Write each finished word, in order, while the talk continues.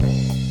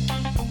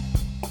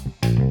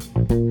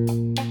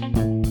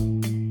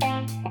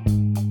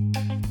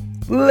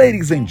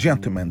Ladies and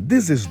gentlemen,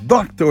 this is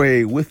Dr.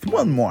 A with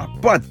one more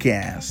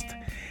podcast.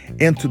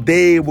 And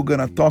today we're going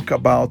to talk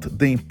about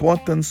the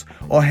importance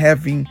of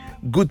having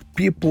good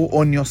people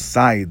on your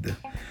side.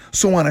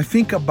 So when I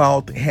think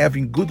about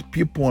having good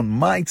people on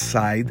my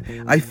side,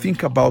 I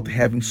think about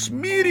having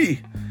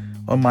Smitty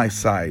on my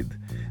side.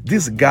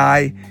 This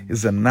guy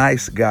is a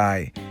nice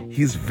guy.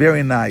 He's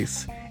very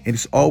nice and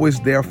he's always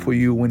there for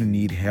you when you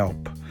need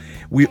help.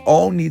 We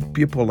all need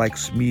people like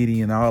Smitty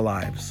in our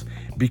lives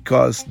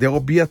because there will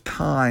be a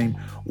time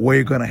where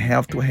you're going to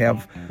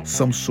have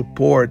some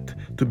support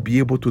to be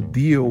able to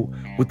deal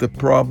with the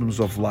problems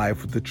of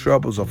life, with the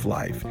troubles of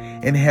life.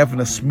 And having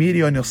a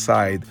Smitty on your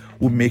side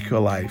will make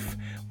your life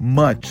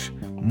much,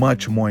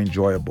 much more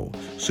enjoyable.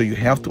 So you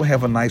have to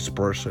have a nice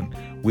person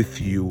with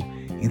you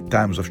in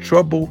times of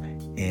trouble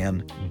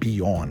and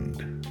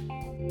beyond.